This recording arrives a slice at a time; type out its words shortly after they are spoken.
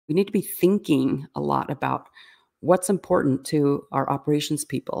we need to be thinking a lot about what's important to our operations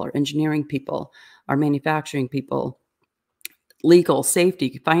people, our engineering people, our manufacturing people, legal,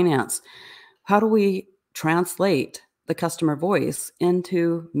 safety, finance. How do we translate the customer voice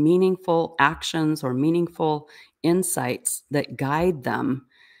into meaningful actions or meaningful insights that guide them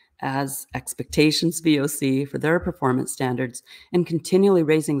as expectations VOC for their performance standards, and continually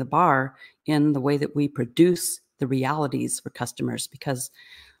raising the bar in the way that we produce the realities for customers? Because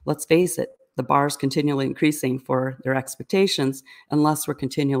let's face it, the bar is continually increasing for their expectations. Unless we're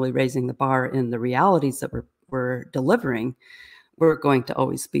continually raising the bar in the realities that we're delivering, we're going to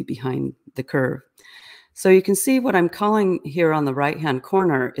always be behind the curve. So you can see what I'm calling here on the right-hand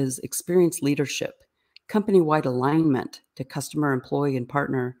corner is experience leadership, company-wide alignment to customer, employee, and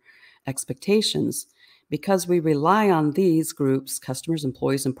partner expectations, because we rely on these groups, customers,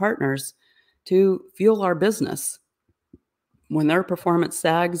 employees, and partners, to fuel our business. When their performance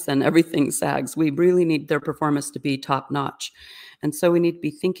sags, then everything sags. We really need their performance to be top-notch. And so we need to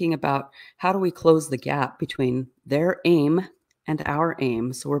be thinking about how do we close the gap between their aim and our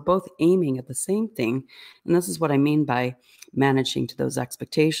aim. So we're both aiming at the same thing. And this is what I mean by managing to those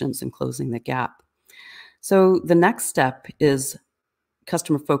expectations and closing the gap. So the next step is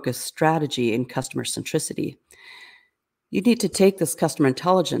customer-focused strategy and customer centricity. You need to take this customer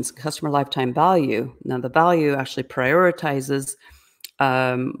intelligence, customer lifetime value. Now, the value actually prioritizes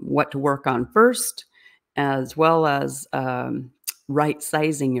what to work on first, as well as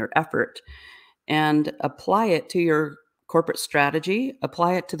right-sizing your effort, and apply it to your corporate strategy,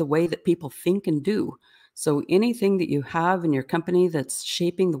 apply it to the way that people think and do. So anything that you have in your company that's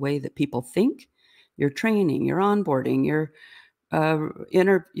shaping the way that people think, your training, your onboarding, your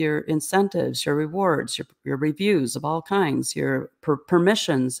incentives, your rewards, your reviews of all kinds, your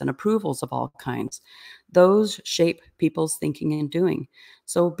permissions and approvals of all kinds, those shape people's thinking and doing.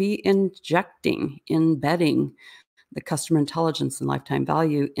 So be embedding the customer intelligence and lifetime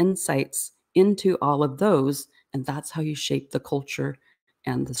value insights into all of those, and that's how you shape the culture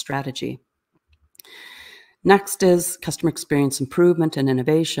and the strategy. Next is customer experience improvement and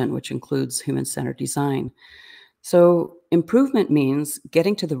innovation, which includes human-centered design. So improvement means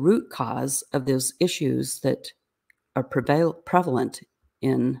getting to the root cause of those issues that are prevalent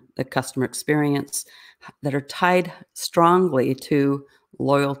in the customer experience that are tied strongly to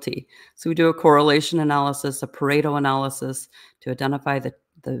loyalty. So we do a correlation analysis, a Pareto analysis to identify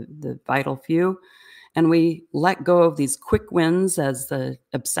the vital few, and we let go of these quick wins as the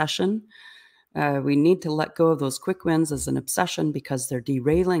obsession. We need to let go of those quick wins as an obsession because they're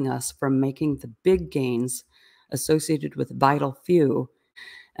derailing us from making the big gains associated with vital few.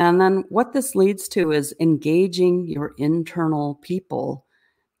 And then what this leads to is engaging your internal people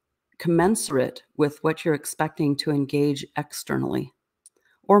commensurate with what you're expecting to engage externally,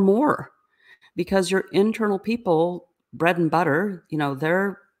 or more, because your internal people, bread and butter,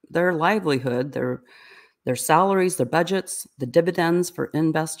 their livelihood, their salaries, their budgets, the dividends for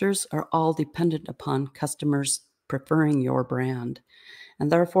investors are all dependent upon customers preferring your brand.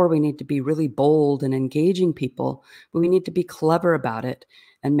 And therefore, we need to be really bold in engaging people, but we need to be clever about it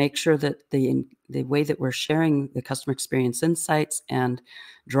and make sure that the way that we're sharing the customer experience insights and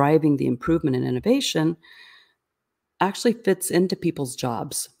driving the improvement and innovation actually fits into people's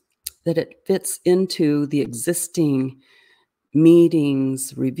jobs, that it fits into the existing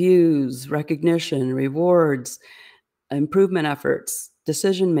meetings, reviews, recognition, rewards, improvement efforts,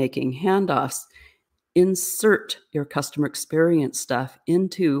 decision-making, handoffs. Insert your customer experience stuff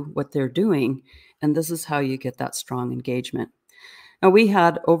into what they're doing, and this is how you get that strong engagement. Now, we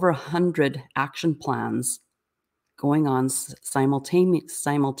had over 100 action plans going on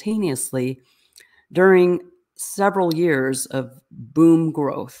simultaneously during several years of boom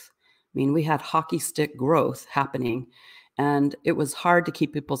growth. I mean, we had hockey stick growth happening, and it was hard to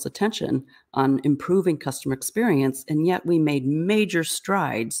keep people's attention on improving customer experience, and yet we made major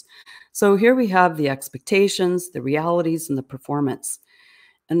strides. So here we have the expectations, the realities, and the performance.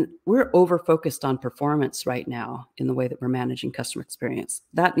 And we're over-focused on performance right now in the way that we're managing customer experience.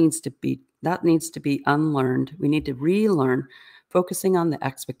 That needs to be unlearned. We need to relearn focusing on the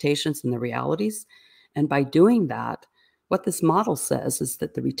expectations and the realities. And by doing that, what this model says is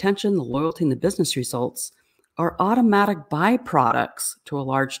that the retention, the loyalty, and the business results are automatic byproducts to a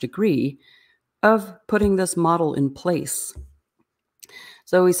large degree of putting this model in place.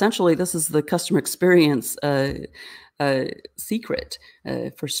 So essentially, this is the customer experience secret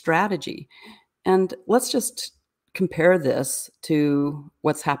for strategy. And let's just compare this to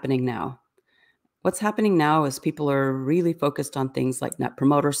what's happening now. What's happening now is people are really focused on things like Net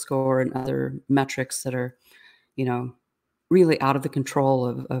Promoter Score and other metrics that are, really out of the control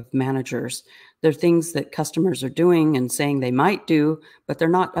of managers. They're things that customers are doing and saying they might do, but they're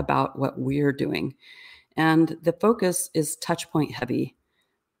not about what we're doing. And the focus is touch point heavy.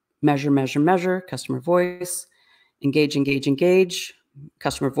 Measure, measure, measure, customer voice, engage, engage, engage,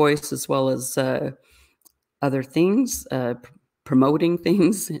 customer voice, as well as other things, promoting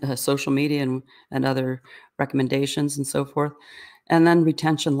things, social media and other recommendations and so forth. And then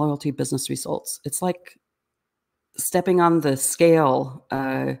retention, loyalty, business results. It's like stepping on the scale,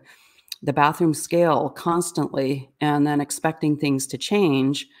 the bathroom scale constantly, and then expecting things to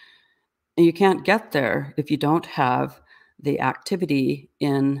change. You can't get there if you don't have the activity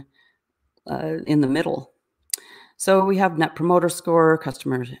in the middle. So we have Net Promoter Score,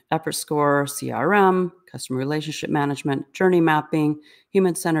 Customer Effort Score, CRM, Customer Relationship Management, Journey Mapping,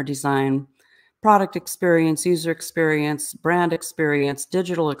 Human-Centered Design, Product Experience, User Experience, Brand Experience,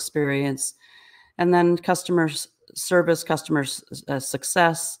 Digital Experience, and then Customer Service, Customer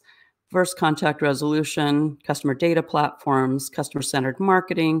Success, First Contact Resolution, Customer Data Platforms, Customer-Centered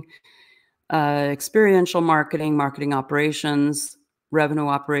Marketing, Experiential Marketing, Marketing Operations, Revenue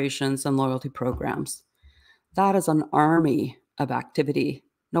Operations, and Loyalty Programs. That is an army of activity.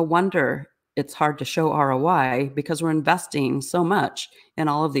 No wonder it's hard to show ROI because we're investing so much in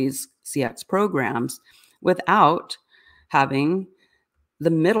all of these CX programs without having the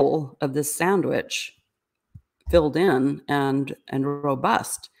middle of this sandwich filled in and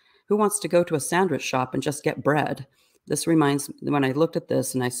robust. Who wants to go to a sandwich shop and just get bread? This reminds me, when I looked at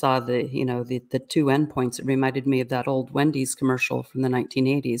this and I saw the two endpoints, it reminded me of that old Wendy's commercial from the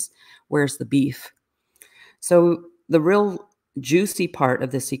 1980s. Where's the beef? So the real juicy part of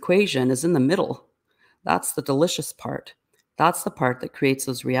this equation is in the middle. That's the delicious part. That's the part that creates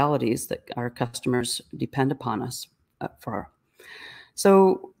those realities that our customers depend upon us for.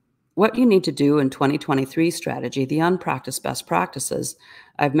 So what you need to do in 2023 strategy, the unpracticed best practices,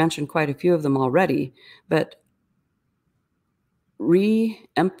 I've mentioned quite a few of them already, but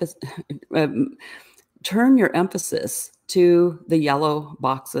turn your emphasis to the yellow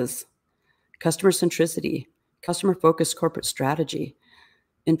boxes. Customer centricity, customer-focused corporate strategy,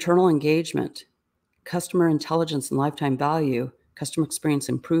 internal engagement, customer intelligence and lifetime value, customer experience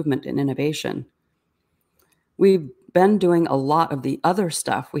improvement and innovation. We've been doing a lot of the other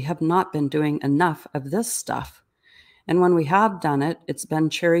stuff. We have not been doing enough of this stuff. And when we have done it, it's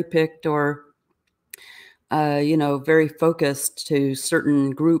been cherry-picked or, very focused to certain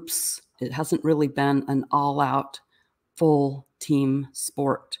groups. It hasn't really been an all-out, full team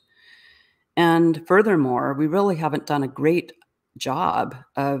sport. And furthermore, we really haven't done a great job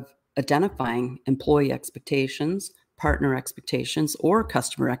of identifying employee expectations, partner expectations, or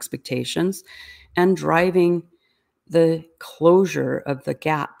customer expectations, and driving the closure of the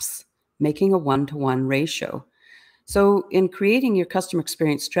gaps, making a one-to-one ratio. So in creating your customer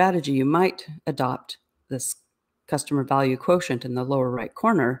experience strategy, you might adopt this customer value quotient in the lower right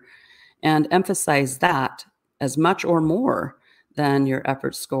corner and emphasize that as much or more than your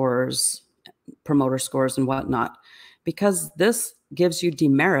effort scores, promoter scores, and whatnot, because this gives you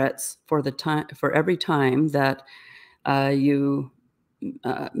demerits for every time that you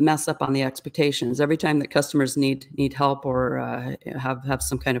mess up on the expectations. Every time that customers need help or have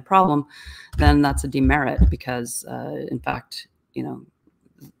some kind of problem, then that's a demerit because, in fact,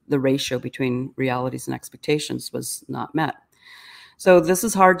 the ratio between realities and expectations was not met. So this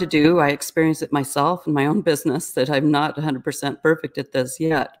is hard to do. I experience it myself in my own business that I'm not 100% perfect at this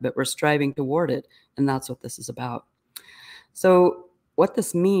yet, but we're striving toward it. And that's what this is about. So what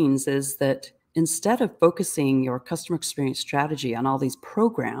this means is that instead of focusing your customer experience strategy on all these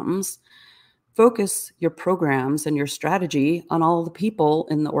programs, focus your programs and your strategy on all the people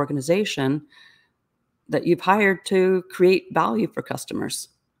in the organization that you've hired to create value for customers.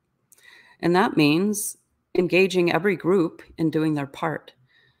 And that means engaging every group in doing their part,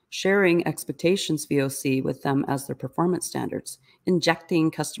 sharing expectations VOC with them as their performance standards,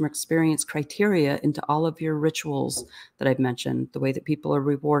 injecting customer experience criteria into all of your rituals that I've mentioned, the way that people are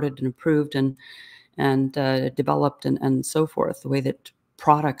rewarded and approved and developed and so forth, the way that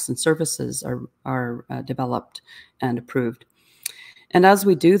products and services are developed and approved. And as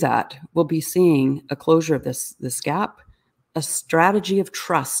we do that, we'll be seeing a closure of this gap, a strategy of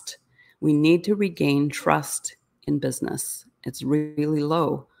trust. We need to regain trust in business. It's really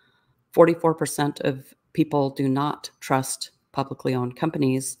low. 44% of people do not trust publicly owned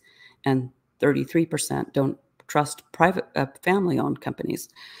companies, and 33% don't trust private family-owned companies.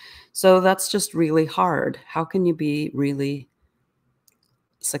 So that's just really hard. How can you be really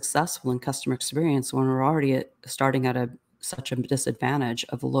successful in customer experience when we're already starting at such a disadvantage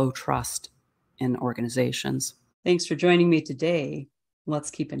of low trust in organizations? Thanks for joining me today. Let's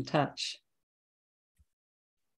keep in touch.